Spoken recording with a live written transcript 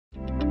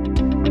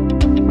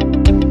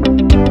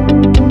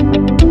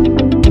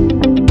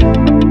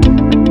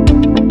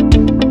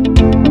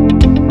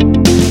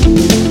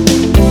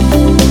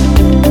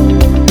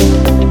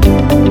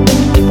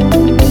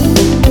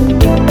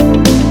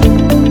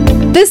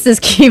This is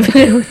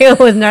Keeping It Real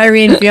with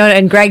Nyree, Fiona,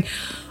 and Greg.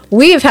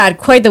 We have had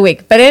quite the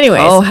week. But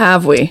anyways. Oh,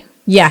 have we?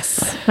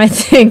 Yes. I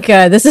think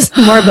this is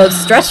more about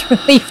stress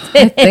relief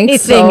than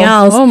anything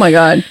else. Oh, my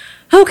God.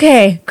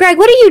 Okay. Greg,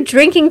 what are you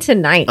drinking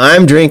tonight?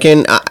 I'm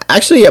drinking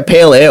actually a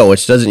pale ale,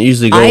 which doesn't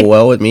usually go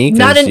well with me.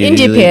 Not an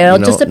India pale,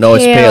 just a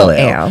it's pale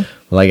ale.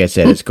 Like I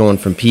said, it's going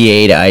from PA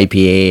to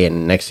IPA,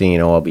 and next thing you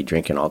know, I'll be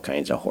drinking all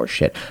kinds of horse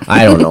shit.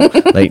 I don't know.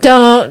 Like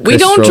we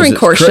don't drink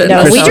horse shit.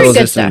 No, Chris we drink throws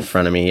good this in stuff.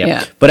 front of me.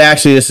 Yeah. But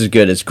actually, this is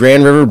good. It's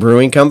Grand River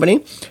Brewing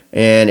Company,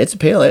 and it's a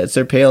pale. It's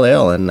their pale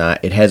ale, and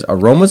it has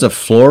aromas of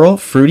floral,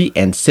 fruity,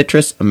 and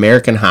citrus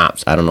American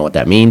hops. I don't know what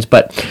that means,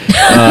 but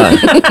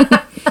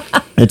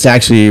it's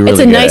actually really.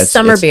 It's a good. nice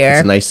summer beer.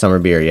 It's a nice summer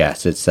beer.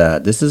 Yes, it's.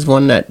 This is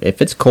one that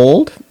if it's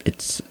cold,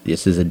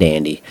 this is a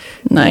dandy.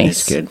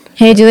 Nice. It's good.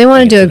 Hey, do they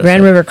want to do a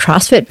Grand River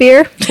CrossFit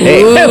beer?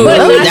 Hey,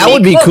 that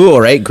would be cool,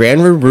 right?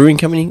 Grand River Brewing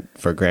Company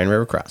for Grand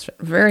River CrossFit.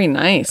 Very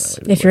nice.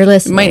 If you're You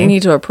listening. might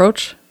need to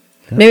approach.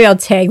 Maybe I'll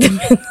tag them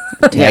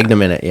in. Tag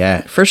them in it,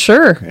 yeah. For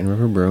sure. Grand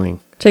River Brewing.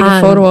 Take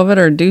a photo of it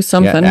or do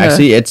something. Yeah,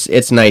 actually,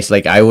 it's nice.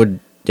 Like I would.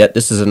 Yeah,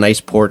 this is a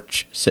nice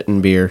porch sitting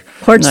beer.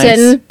 Porch Nice.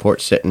 sitting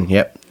Porch sitting.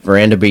 Yep.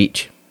 Veranda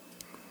Beach.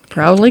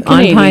 proudly on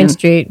Canadian. Pine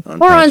Street. On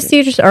Or Pine on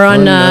Street. Cedars or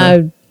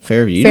on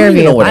Fairview. You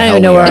Fairview. Don't even know I don't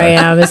even know where I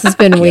am. This has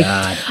been a week.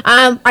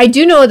 God. I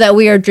do know that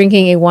we are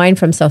drinking a wine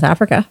from South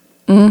Africa.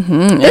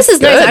 Mm-hmm, this is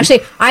nice. good.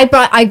 Actually,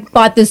 I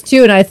bought this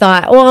too, and I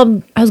thought,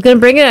 well, I was going to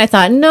bring it. I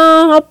thought,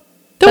 no,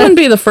 That wouldn't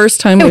be the first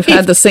time we've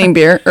had the same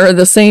beer or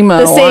the same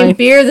the same wine.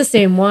 beer, the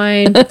same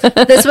wine.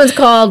 This one's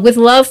called With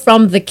Love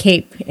from the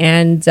Cape,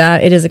 and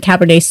it is a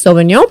Cabernet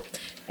Sauvignon.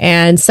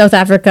 And South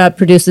Africa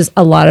produces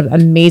a lot of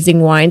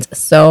amazing wines.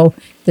 So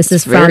this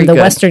is Very from the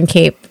good. Western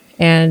Cape,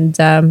 and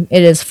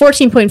it is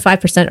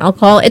 14.5%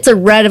 alcohol. It's a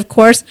red, of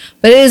course,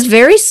 but it is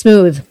very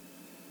smooth,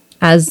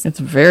 as It's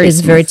very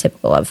is very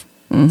typical of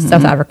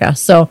South Africa.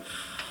 So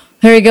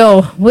there you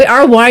go.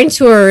 Our wine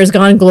tour has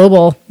gone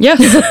global. Yes,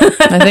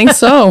 I think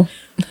so.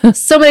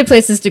 So many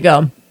places to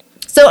go.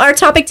 So our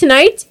topic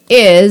tonight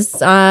is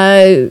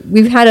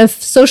we've had a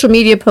social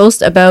media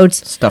post about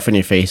Stuff in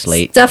your face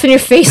late. stuff in your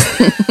face.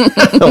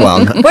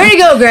 Well, Where to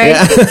go, Greg?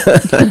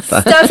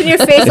 Stuff in your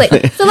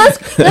face. So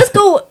let's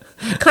go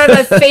kind of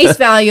at face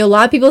value. A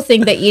lot of people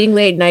think that eating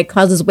late at night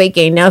causes weight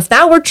gain. Now, if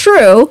that were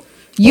true,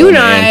 you and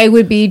man. I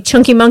would be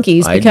chunky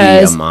monkeys I'd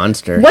because be a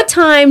monster. what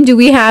time do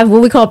we have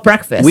what we call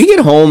breakfast? We get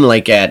home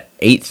like at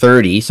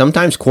 8:30,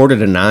 sometimes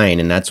 8:45,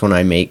 and that's when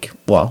I make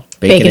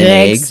bacon and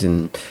eggs,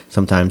 and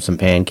sometimes some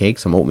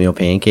pancakes, some oatmeal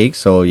pancakes.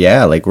 So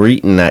yeah, like we're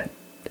eating at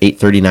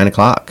 8:30, 9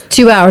 o'clock.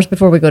 2 hours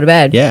before we go to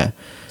bed. Yeah.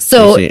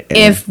 So You see,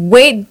 and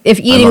if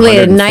eating I'm late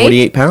at night,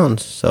 148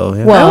 pounds. So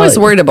yeah. Well, I was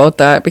worried about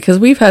that because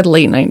we've had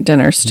late night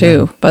dinners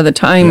too. By the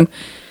time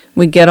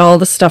we get all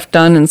the stuff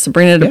done and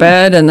Sabrina to Yeah.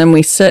 bed, and then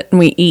we sit and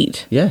we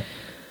eat. yeah.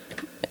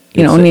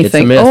 You know, It's and you a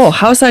think, myth. oh,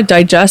 how's that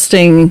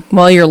digesting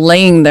while you're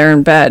laying there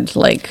in bed?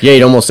 Like, Yeah,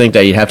 you'd almost think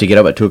that you'd have to get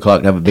up at 2 o'clock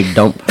and have a big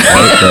dump.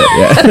 Right? But,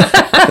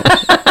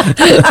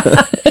 yeah.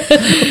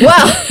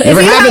 well, Never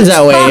if you happens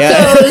have that way,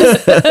 yeah.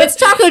 tacos, if it's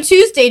Taco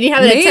Tuesday and you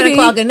have it at 10 Maybe.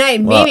 o'clock at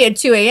night, Well, maybe at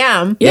 2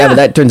 a.m. Yeah, but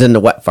that turns into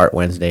Wet Fart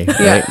Wednesday,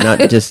 right? Not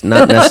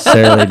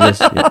necessarily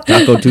just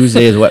Taco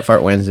Tuesday is Wet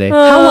Fart Wednesday.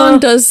 how long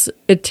does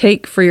it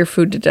take for your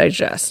food to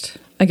digest?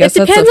 I It guess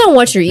depends on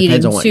what you're eating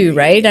Depends on what too, you're eating,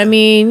 right? I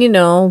mean,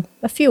 a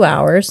few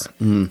hours.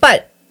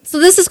 But so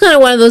this is kind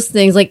of one of those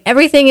things. Like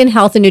everything in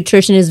health and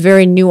nutrition is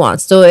very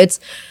nuanced. So it's,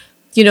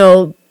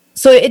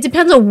 so it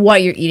depends on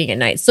what you're eating at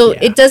night. So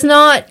it does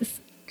not,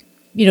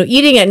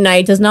 eating at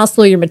night does not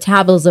slow your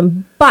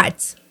metabolism.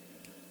 But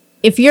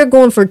if you're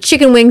going for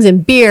chicken wings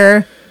and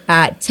beer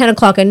at 10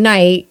 o'clock at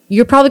night,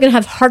 you're probably going to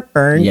have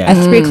heartburn Yeah.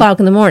 at 3 o'clock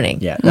in the morning.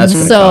 Yeah, that's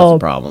going to So, cause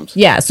problems.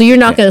 Yeah, so you're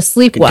not going to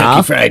sleep Kentucky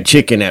well. Fried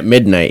Chicken at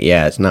midnight,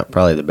 yeah, it's not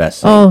probably the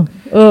best thing.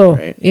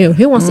 Right.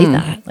 Who wants to eat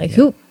that? Like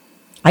who?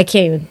 I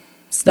can't even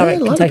stomach Yeah,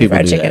 a lot of Kentucky people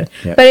Fried do Chicken. that.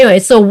 Yeah. But anyway,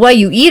 so what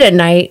you eat at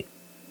night,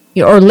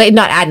 or late,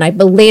 not at night,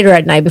 but later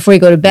at night before you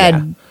go to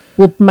bed,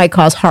 might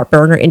cause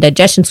heartburn or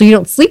indigestion, so you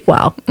don't sleep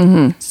well.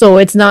 So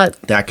it's not,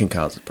 That can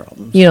cause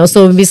problems.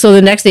 so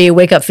the next day you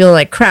wake up feeling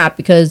like crap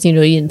because you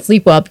didn't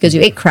sleep well because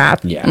you ate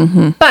crap. Yeah.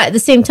 But at the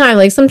same time,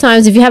 like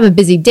sometimes if you have a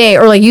busy day,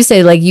 or like you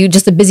say, like you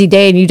just a busy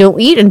day and you don't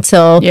eat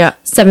until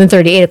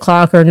 7:30, 8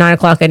 o'clock, or 9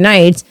 o'clock at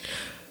night.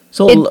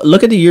 So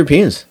look at the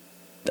Europeans.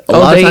 they eat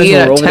when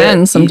at we're over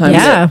 10 sometimes.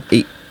 Yeah.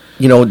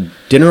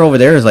 Dinner over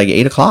there is like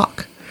 8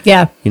 o'clock.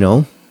 Yeah.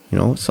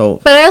 So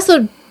But I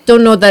also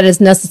don't know that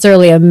it's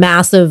necessarily a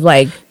massive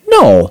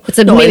no, It's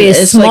a- no, maybe and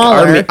a it's like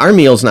smaller- our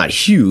meal's not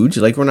huge.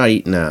 Like we're not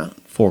eating a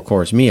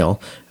 4-course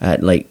meal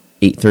at like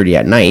 8:30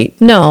 at night.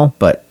 No.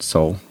 But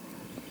so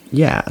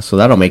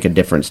that'll make a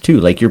difference too.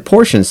 Like your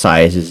portion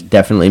size is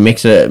definitely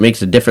makes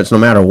a difference no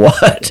matter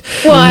what.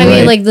 Well, I mean,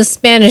 Right? like the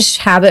Spanish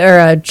habit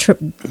or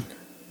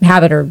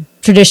habit or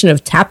tradition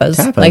of tapas.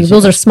 Tapas, Like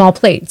those yeah. are small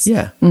plates.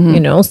 Yeah.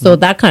 So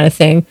that kind of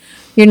thing.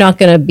 You're not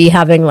going to be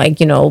having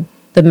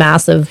the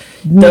massive.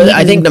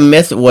 I think the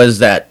myth was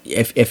that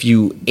if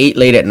you ate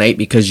late at night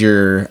because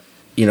your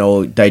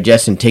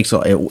digestion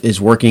is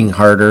working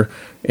harder,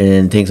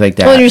 and things like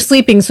that. Well, you're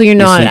sleeping, so you're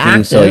not sleeping,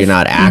 active. so you're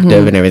not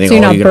active and everything. So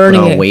you're not you're gonna put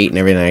burning on it. weight and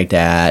everything like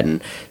that,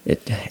 and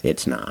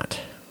it's not.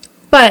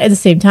 But at the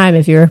same time,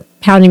 if you're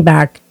pounding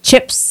back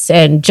chips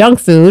and junk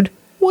food,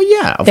 Well,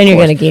 yeah, of then you're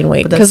course. going to gain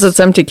weight. But Because it's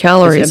empty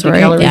calories, It's empty right?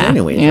 calories Yeah.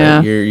 anyways. Yeah.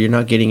 Right? You're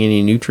not getting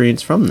any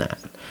nutrients from that.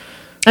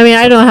 I mean,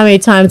 I don't know how many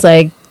times,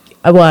 like,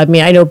 well, I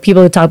mean, I know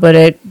people who talk about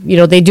it, you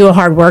know, they do a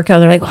hard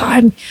workout. And they're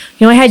like,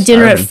 I had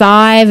dinner at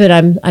Starving. 5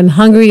 and I'm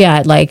hungry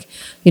at like,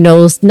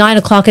 it's 9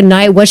 o'clock at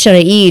night. What should I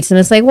eat? And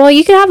it's like, well,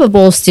 you can have a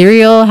bowl of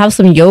cereal, have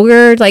some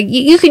yogurt. Like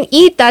you can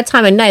eat that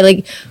time at night.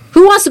 Like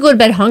who wants to go to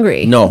bed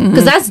hungry? No.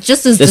 Because that's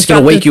just as It's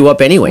going to wake you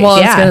up anyway. Well, I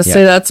was Yeah. going to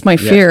say that's my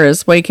fear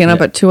is waking up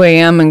Yeah. at 2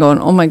 a.m. and going,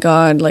 oh my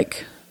God,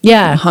 like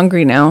Yeah. I'm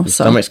hungry now.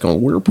 So Stomach's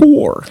going, we're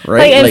poor,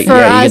 right? Like, and for you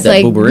us, get that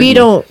like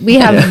boober we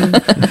have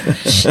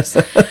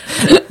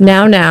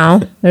now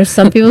there's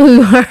some people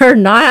who are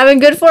not having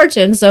good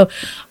fortune. So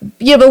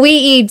yeah, but we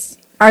eat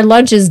our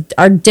lunch is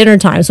our dinner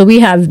time. So we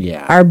have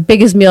Yeah. our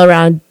biggest meal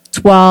around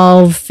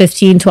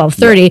 12:15,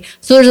 12:30.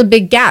 So there's a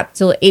big gap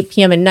till 8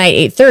 p.m. at night,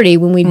 8:30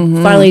 when we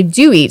finally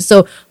do eat.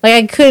 So like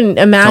I couldn't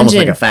imagine almost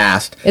like a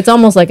fast. It's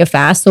almost like a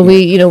fast. So we,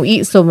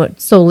 eat so much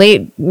so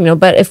late,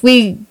 but if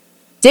we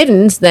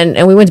didn't then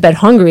and we went to bed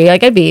hungry,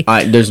 like I'd be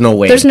There's no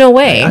way. There's no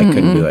way. I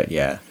couldn't do it.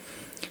 Yeah.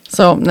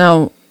 So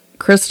now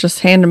Chris just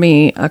handed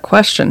me a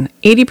question.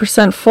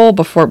 80% full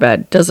before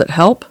bed. Does it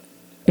help?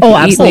 If Oh, you eat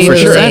absolutely. For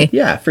sure. 80%?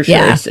 Yeah, for sure.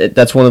 Yeah.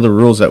 That's one of the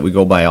rules that we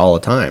go by all the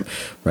time,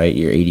 right?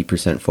 You're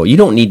 80% full. You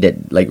don't need to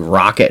like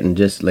rock it and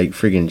just like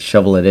friggin'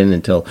 shovel it in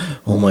until,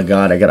 oh my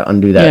God, I got to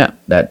undo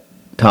that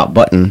top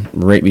button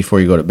right before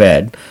you go to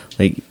bed.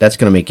 Like that's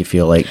going to make you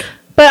feel like.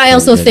 But I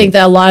also good. think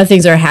that a lot of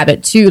things are a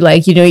habit too.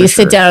 Like, you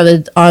sit sure.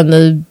 down on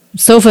the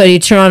sofa, you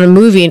turn on a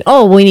movie and,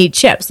 we need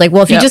chips. Like,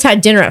 well, if you Yeah. just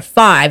had dinner at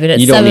 5 and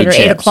it's You don't 7 need or 8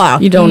 chips.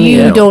 o'clock, You don't need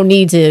it. don't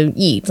need to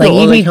eat. Like, No, you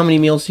like need, how many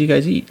meals do you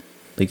guys eat?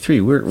 Like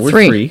 3. We're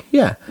 3. 3.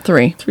 Yeah.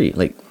 3. 3.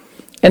 Like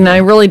And I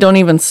really don't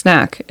even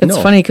snack. It's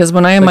No. funny because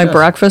when I have Like my us.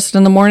 breakfast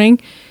in the morning,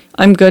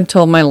 I'm good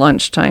till my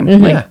lunchtime.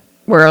 Like Yeah.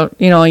 where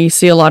you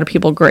see a lot of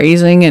people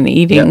grazing and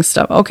eating Yeah.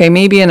 stuff. Okay,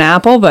 maybe an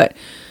apple, but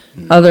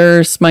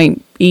others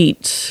might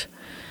eat.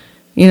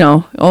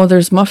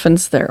 There's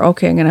muffins there.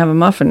 Okay, I'm gonna have a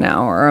muffin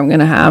now, or I'm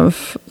gonna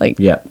have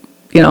yeah.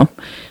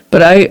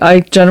 But I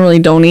generally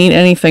don't eat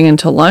anything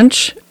until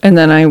lunch, and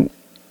then I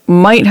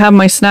might have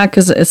my snack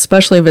because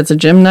especially if it's a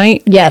gym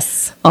night,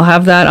 yes. I'll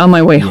have that on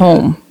my way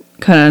home.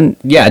 Kind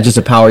of Yeah, just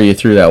to power you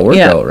through that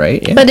workout,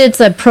 right? Yeah. But it's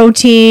a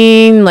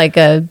protein, like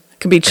a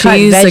could be Cut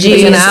cheese, it could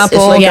be an veggies. apple,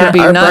 It's like it could be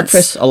our nuts.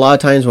 breakfast a lot of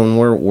times when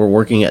we're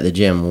working at the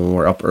gym when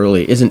we're up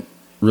early isn't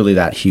really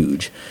that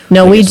huge.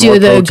 No, we it's do more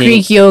the protein.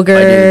 Greek I do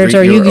yogurt,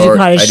 or you could do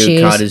cottage I do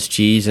cheese. cottage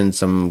cheese and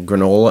some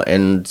granola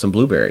and some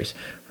blueberries,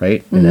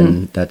 right? And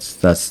then that's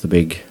the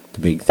big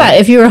thing. But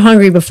if you were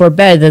hungry before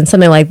bed, then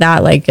something like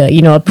that, like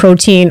a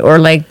protein or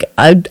like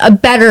a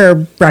better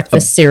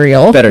breakfast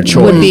cereal, better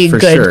choice, would be for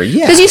good. sure,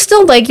 yeah. Because you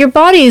still your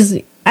body's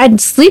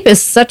and sleep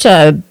is such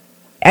a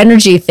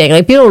energy thing.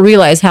 Like people don't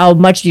realize how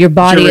much your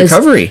body your is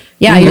recovery.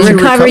 Yeah, Mhm. your It's your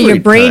recovery. Your recovery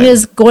brain time.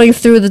 is going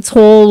through this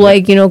whole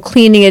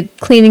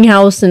cleaning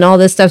house and all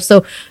this stuff.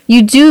 So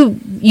you do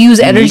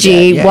use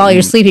energy that, yeah, while you're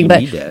you- sleeping. you But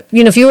need that.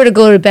 if you were to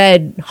go to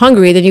bed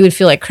hungry, then you would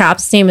feel like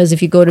crap. Same as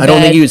if you go to I bed.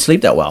 don't think you would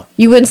sleep that well.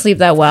 You wouldn't sleep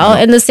that well,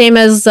 and the same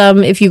as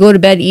if you go to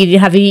bed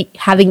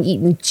having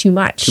eaten too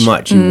much. Too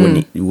much,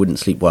 you wouldn't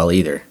sleep well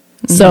either.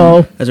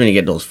 So That's when you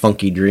get those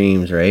funky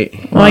dreams, right?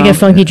 I get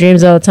funky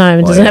dreams all the time.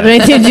 It doesn't yeah. have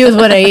anything to do with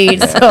what I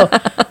eat. So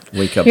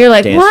Wake up, You're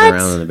like, dancing "What?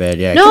 around in the bed.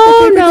 Yeah,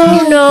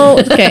 no.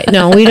 Okay,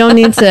 no, we don't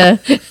need to.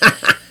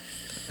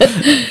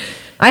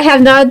 I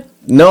have not.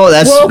 no,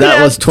 that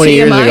Woken was up 20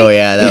 years TMI. ago.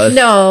 Yeah, that was.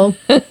 No,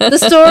 the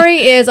story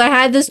is I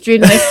had this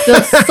dream that I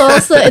spilled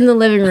salsa in the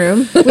living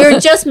room. We were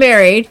just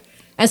married.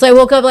 And so I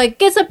woke up like,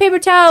 get some paper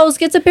towels,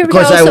 get some paper Of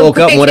course, towels. I So woke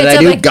up. And what did I gets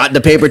do? up, like, Got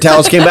the paper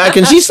towels, came back,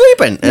 and she's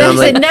sleeping. And I I'm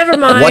like, said, never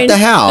mind. What the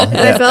hell? And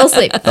I fell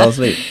asleep. Fell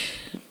asleep.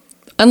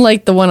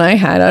 Unlike the one I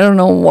had, I don't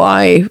know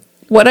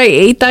what I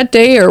ate that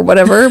day or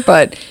whatever,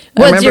 but I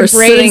What's remember your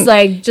brain's sitting,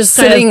 like just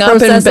kind of sitting up in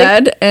processing?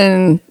 bed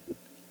and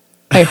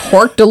I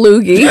horked a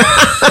loogie.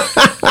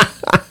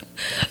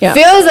 Yeah.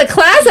 Feels a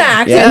class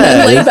act. Yeah. And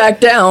then lay back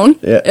down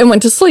Yeah. and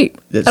went to sleep.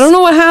 It's- I don't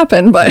know what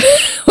happened, but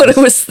what I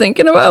was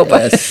thinking about.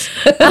 But Yes.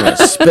 I'm gonna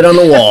spit on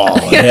the wall.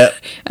 Yeah.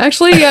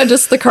 actually,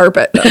 just the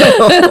carpet.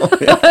 Well,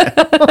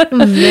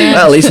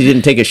 at least he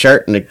didn't take a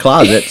shirt in the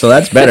closet, so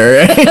that's better.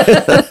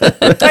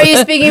 Are you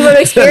speaking from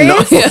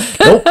experience?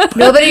 Nope.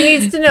 Nobody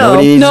needs to know.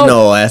 Nobody needs Nope. to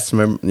know.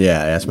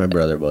 Ask my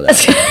brother about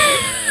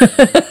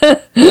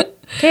that.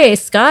 Okay,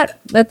 Scott,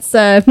 let's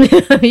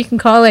you can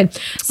call in.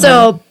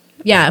 So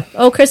yeah.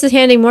 Oh, Chris is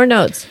handing more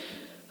notes.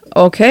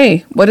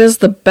 Okay, what is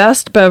the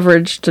best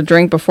beverage to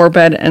drink before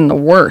bed and the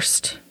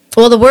worst?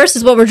 Well, the worst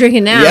is what we're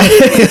drinking now.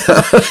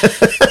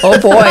 Oh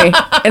boy!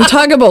 And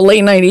talk about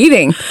late night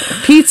eating: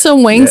 pizza,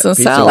 wings, and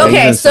pizza, salad. wings.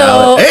 Okay, and so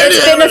salad.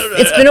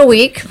 it's been a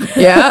week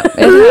Yeah,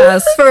 it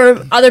has.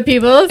 for other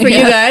people, for you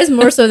Yeah. guys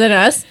more so than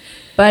us.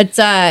 But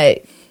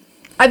I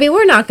mean,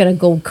 we're not going to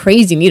go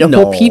crazy and eat a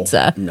whole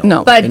pizza.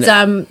 No. But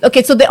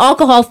okay, so the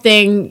alcohol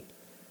thing,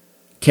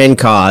 can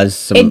cause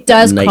some It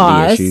does nightly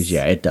cause issues.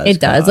 Yeah, it does. It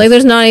does. cause. Like,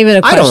 there's not even a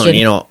I question. don't,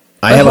 you know,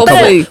 I But have a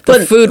hopefully couple.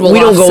 the food will we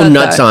don't go offset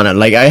nuts that. on it.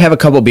 Like I have a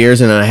couple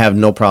beers and I have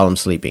no problem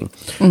sleeping,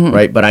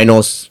 right? But I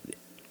know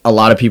a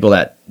lot of people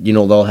that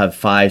they'll have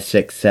 5,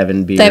 6,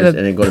 7 beers They have and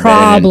then a go to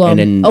problem.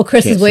 bed and then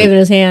Chris is can't waving sleep,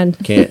 his hand.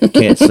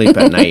 can't sleep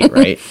at night,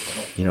 right?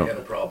 You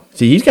know,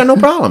 see, he's got no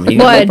problem. He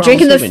got no What, problem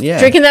drinking sleeping, yeah.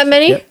 drinking that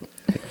many? Yep.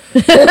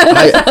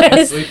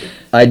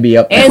 I'd be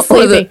up And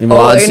sleeping.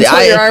 Well, Oh, see,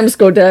 until your arms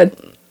go dead.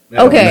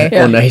 Okay.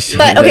 Oh, nice.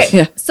 But okay,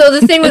 Yeah. so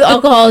the thing with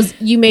alcohol is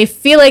you may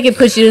feel like it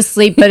puts you to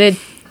sleep, but it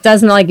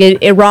doesn't. Like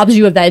it robs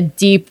you of that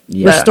deep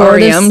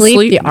restorative REM sleep,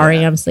 sleep? the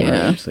REM sleep.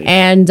 REM sleep.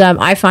 And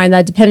I find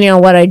that depending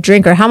on what I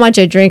drink or how much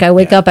I drink, I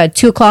wake up at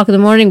 2:00 in the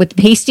morning with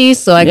the pasties,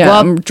 so I Yeah, go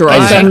I'm up, dry.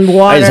 drink some I just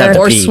water, have to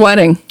Or pee.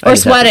 sweating. I or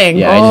just have to- sweating.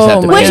 yeah, I just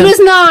have to Oh, pee. which man. was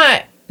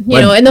not,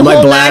 in the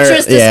whole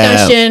mattress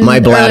discussion. my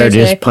bladder earlier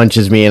just today.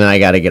 punches me, and I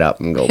got to get up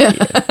and go. Pee.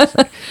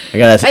 So I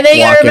got to And then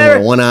you walk gotta in remember,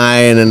 with one eye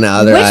and then the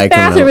other eye. Which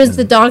coming bathroom out. is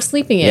the dog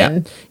sleeping Yeah,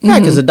 in? yeah,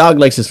 because the dog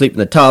likes to sleep in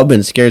the tub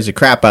and scares the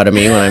crap out of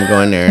me when I'm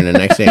going there. And the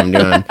next thing I'm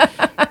doing,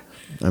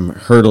 I'm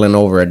hurdling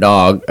over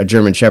a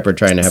German Shepherd,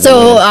 trying to have.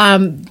 So, a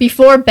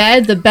before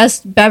bed, the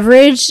best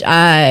beverage,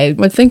 I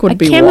would think would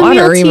be chamomile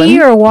water tea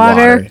even. or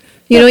water.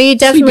 You know, you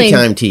definitely, sleepy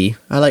time tea.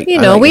 I like. you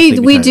I know, like a we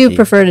sleepy time do tea.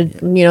 prefer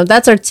to,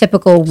 that's our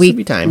typical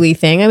Sleepy time. weekly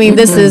thing. I mean,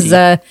 this is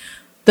the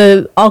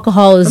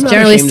alcohol is I'm not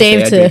generally ashamed to say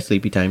saved I to. drink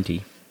sleepy time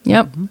tea.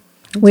 Yep.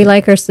 We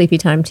like our sleepy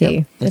time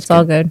tea. that's It's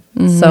all good.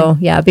 So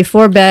yeah,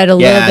 before bed, a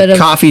little Yeah, bit of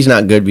coffee's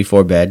not good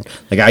before bed.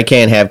 Like I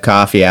can't have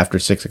coffee after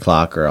 6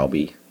 o'clock, or I'll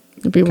be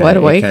You'd be wide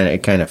awake.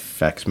 It kind of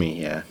affects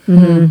me. Yeah,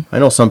 I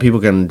know some people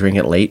can drink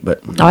it late,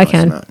 but no, Oh, I it's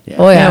can. not. Yeah.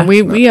 Oh, yeah.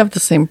 Yeah, we have the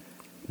same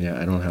Yeah,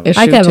 I don't have. issue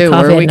I can have a too,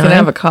 coffee where at we can 9.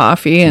 have a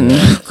coffee and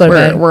Go to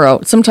bed. we're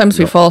out. Sometimes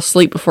we fall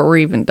asleep before we're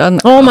even done.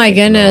 The Oh my coffee.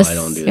 goodness. No, I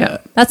don't do Yeah.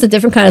 that. That's a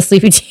different kind of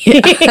sleepy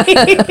tea.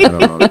 I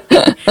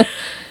don't.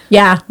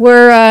 Yeah,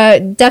 we're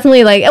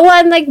definitely like, well,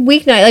 and like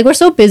weeknight, like we're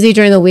so busy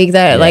during the week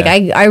that like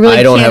I really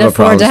I don't can't have a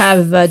afford to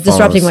problem have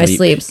disrupting my falling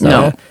sleep. asleep.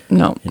 So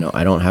No. You know,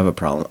 I don't have a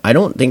problem. I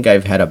don't think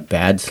I've had a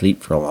bad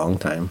sleep for a long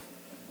time.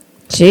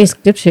 jeez,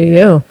 good for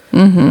you.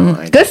 You know,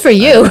 I- Good for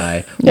you.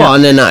 Well,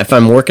 and then if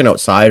I'm working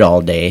outside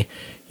all day,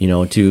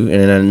 too,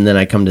 and then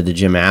I come to the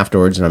gym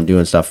afterwards and I'm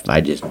doing stuff,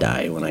 I just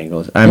die when I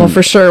go. Well,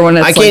 for sure when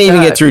it's I can't like even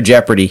that. get through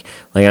Jeopardy.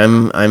 Like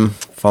I'm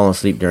falling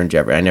asleep during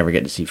Jeopardy. I never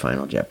get to see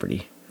Final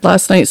Jeopardy.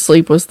 Last night's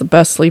sleep was the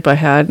best sleep I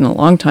had in a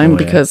long time Oh,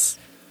 yeah. because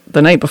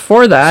the night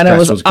before that I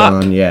Stress was, up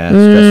gone. Yeah,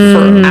 stress was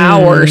for gone.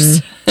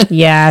 hours.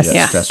 Yes.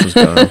 Yeah, stress was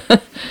gone.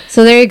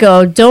 So there you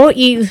go. Don't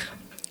eat.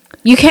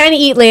 You can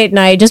eat late at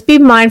night. Just be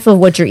mindful of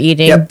what you're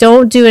eating. Yep.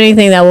 Don't do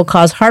anything that will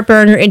cause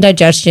heartburn or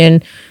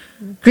indigestion.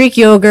 Greek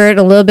yogurt,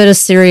 a little bit of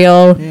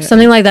cereal,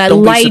 something like that.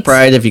 Don't be Light.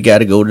 surprised if you got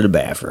to go to the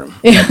bathroom.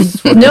 No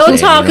Saying,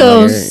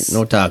 tacos.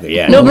 no taco.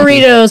 Yeah, No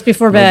burritos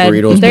before bed.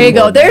 burritos There you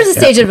before go. There's the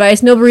bed. stage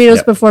advice. No burritos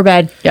Yep. before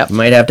bed. Yep. You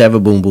might have to have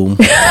a boom boom.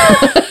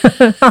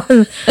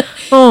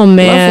 Oh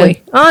man.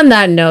 Lovely. On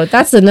that note,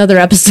 that's another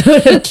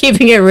episode of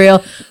Keeping It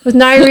Real with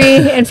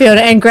Nairi and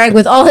Fiona and Greg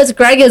with all his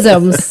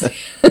Gregisms.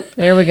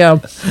 There we go.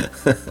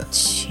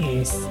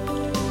 Jeez.